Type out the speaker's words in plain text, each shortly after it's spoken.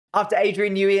After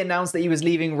Adrian Newey announced that he was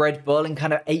leaving Red Bull in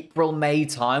kind of April, May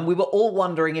time, we were all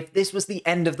wondering if this was the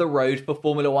end of the road for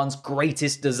Formula One's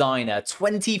greatest designer.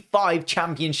 25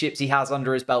 championships he has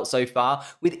under his belt so far,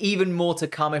 with even more to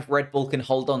come if Red Bull can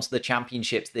hold on to the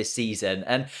championships this season.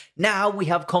 And now we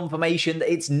have confirmation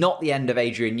that it's not the end of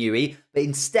Adrian Newey, but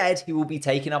instead he will be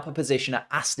taking up a position at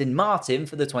Aston Martin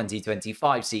for the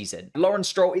 2025 season. Lawrence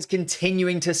Stroll is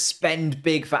continuing to spend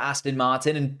big for Aston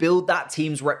Martin and build that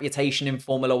team's reputation in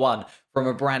Formula One. From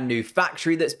a brand new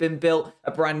factory that's been built,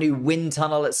 a brand new wind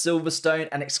tunnel at Silverstone,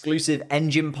 an exclusive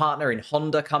engine partner in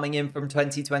Honda coming in from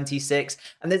 2026,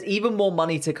 and there's even more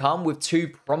money to come with two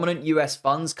prominent US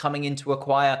funds coming in to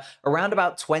acquire around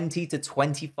about 20 to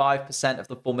 25% of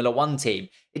the Formula One team.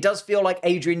 It does feel like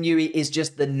Adrian Newey is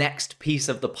just the next piece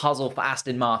of the puzzle for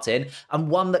Aston Martin, and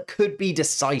one that could be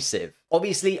decisive.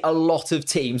 Obviously, a lot of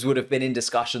teams would have been in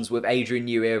discussions with Adrian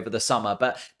Newey over the summer,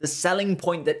 but the selling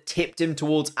point that tipped him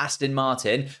towards Aston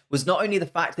Martin was not only the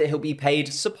fact that he'll be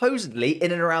paid supposedly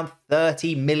in and around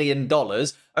 $30 million.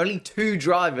 Only two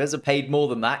drivers are paid more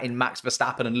than that in Max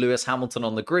Verstappen and Lewis Hamilton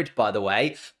on the grid, by the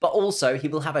way, but also he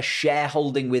will have a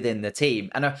shareholding within the team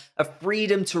and a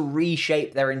freedom to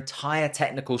reshape their entire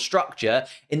technical structure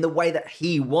in the way that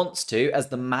he wants to as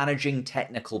the managing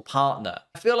technical partner.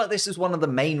 I feel like this is one of the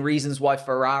main reasons why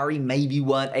Ferrari maybe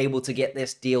weren't able to get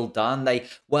this deal done. They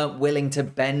weren't willing to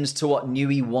bend to what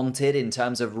Newey wanted in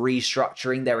terms of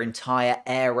restructuring their entire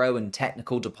aero and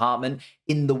technical department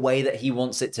in the way that he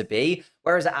wants it to be.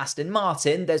 Whereas at Aston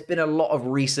Martin, there's been a lot of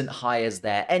recent hires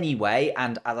there anyway.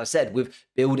 And as I said, with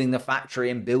building the factory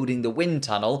and building the wind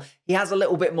tunnel, he has a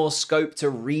little bit more scope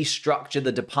to restructure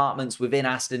the departments within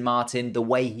Aston Martin the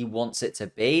way he wants it to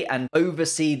be and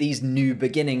oversee these new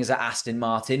beginnings at Aston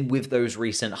Martin with those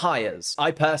recent hires. I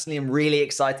personally am really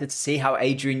excited to see how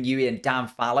Adrian Newey and Dan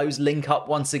Fallows link up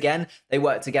once again. They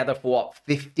worked together for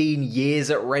 15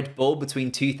 years at Red Bull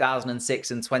between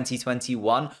 2006 and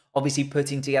 2021, obviously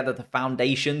putting together the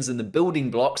foundations and the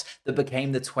building blocks that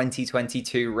became the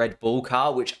 2022 Red Bull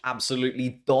car, which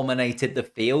absolutely dominated the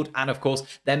field, and of course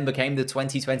then became the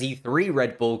 2023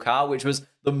 Red Bull car, which was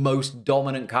the most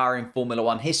dominant car in Formula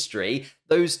One history.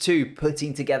 Those two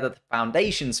putting together the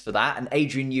foundations for that, and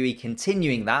Adrian Newey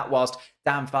continuing that, whilst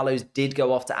Dan Fallows did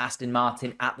go off to Aston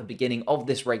Martin at the beginning of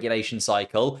this regulation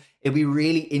cycle. It'll be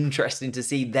really interesting to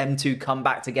see them two come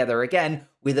back together again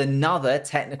with another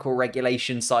technical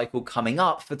regulation cycle coming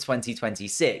up for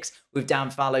 2026, with Dan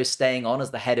Fallows staying on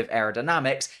as the head of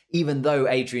aerodynamics, even though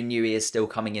Adrian Newey is still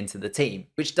coming into the team.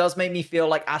 Which does make me feel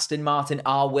like Aston Martin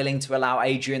are willing to allow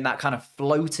Adrian that kind of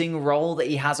floating role that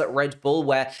he has at Red Bull,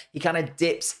 where he kind of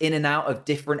dips in and out of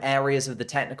different areas of the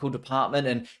technical department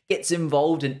and gets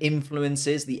involved and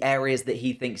influences the areas that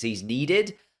he thinks he's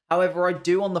needed. However, I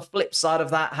do, on the flip side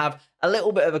of that, have a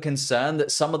little bit of a concern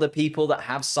that some of the people that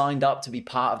have signed up to be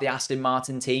part of the Aston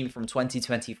Martin team from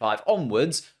 2025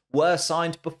 onwards were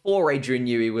signed before Adrian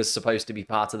Newey was supposed to be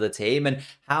part of the team, and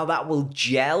how that will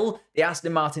gel. The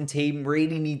Aston Martin team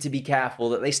really need to be careful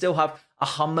that they still have a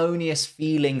harmonious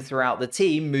feeling throughout the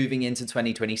team moving into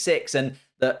 2026, and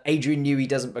that Adrian Newey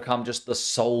doesn't become just the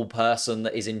sole person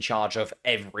that is in charge of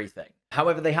everything.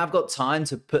 However, they have got time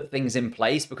to put things in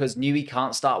place because Newey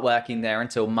can't start working there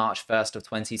until March 1st of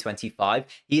 2025.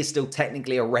 He is still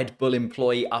technically a Red Bull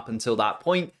employee up until that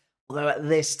point. Although at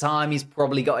this time, he's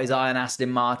probably got his eye on Aston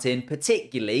Martin,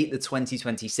 particularly the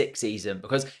 2026 season,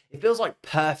 because it feels like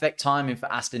perfect timing for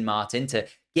Aston Martin to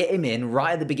get him in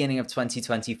right at the beginning of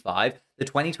 2025. The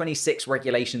 2026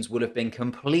 regulations would have been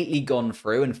completely gone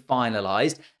through and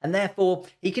finalized, and therefore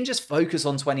he can just focus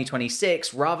on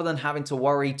 2026 rather than having to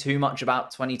worry too much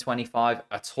about 2025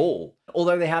 at all.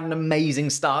 Although they had an amazing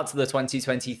start to the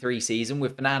 2023 season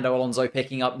with Fernando Alonso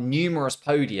picking up numerous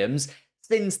podiums,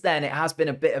 since then, it has been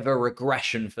a bit of a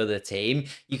regression for the team.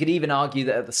 You could even argue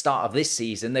that at the start of this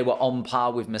season, they were on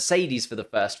par with Mercedes for the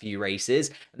first few races,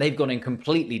 and they've gone in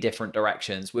completely different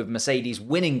directions, with Mercedes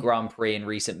winning Grand Prix in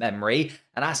recent memory,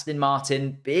 and Aston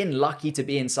Martin being lucky to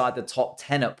be inside the top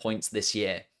 10 at points this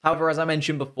year. However, as I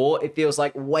mentioned before, it feels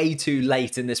like way too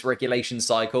late in this regulation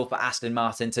cycle for Aston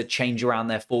Martin to change around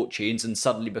their fortunes and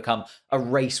suddenly become a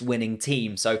race-winning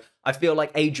team. So I feel like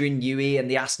Adrian Newey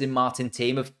and the Aston Martin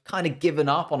team have kind of given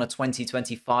up on a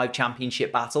 2025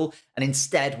 championship battle and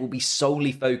instead will be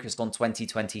solely focused on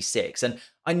 2026. And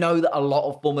I know that a lot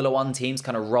of Formula One teams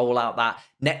kind of roll out that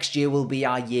next year will be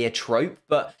our year trope,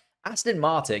 but Aston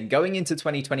Martin going into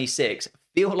 2026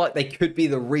 feel like they could be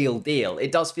the real deal.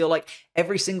 It does feel like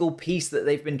every single piece that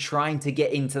they've been trying to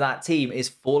get into that team is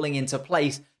falling into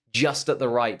place just at the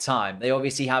right time. They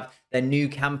obviously have their new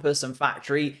campus and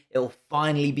factory. It'll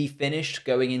finally be finished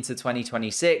going into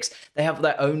 2026. They have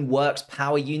their own works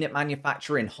power unit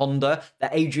manufacturer in Honda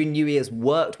that Adrian Newey has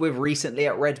worked with recently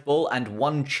at Red Bull and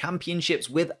won championships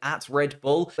with at Red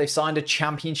Bull. They've signed a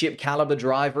championship caliber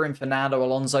driver in Fernando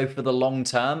Alonso for the long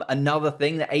term. Another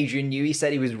thing that Adrian Newey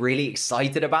said he was really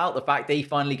excited about, the fact that he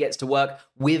finally gets to work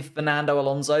with Fernando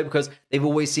Alonso, because they've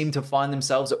always seemed to find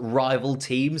themselves at rival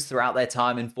teams throughout their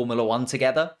time in Formula One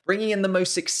together. Bringing in the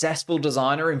most successful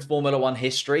designer in Formula One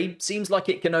history seems like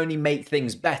it can only make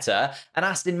things better, and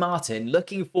Aston Martin,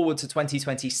 looking forward to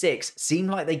 2026, seem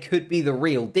like they could be the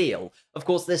real deal. Of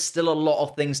course, there's still a lot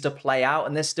of things to play out,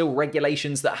 and there's still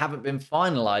regulations that haven't been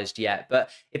finalized yet, but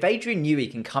if Adrian Newey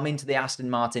can come into the Aston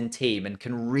Martin team and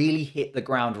can really hit the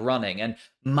ground running and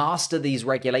master these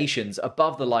regulations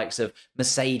above the likes of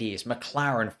Mercedes,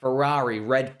 McLaren, Ferrari,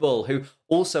 Red Bull, who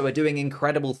also are doing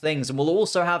incredible things and will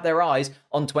also have their eyes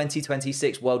on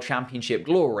 2026 World Championship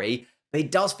glory,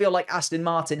 it does feel like Aston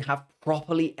Martin have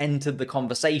properly entered the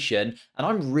conversation, and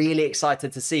I'm really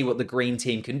excited to see what the green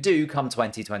team can do come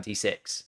 2026.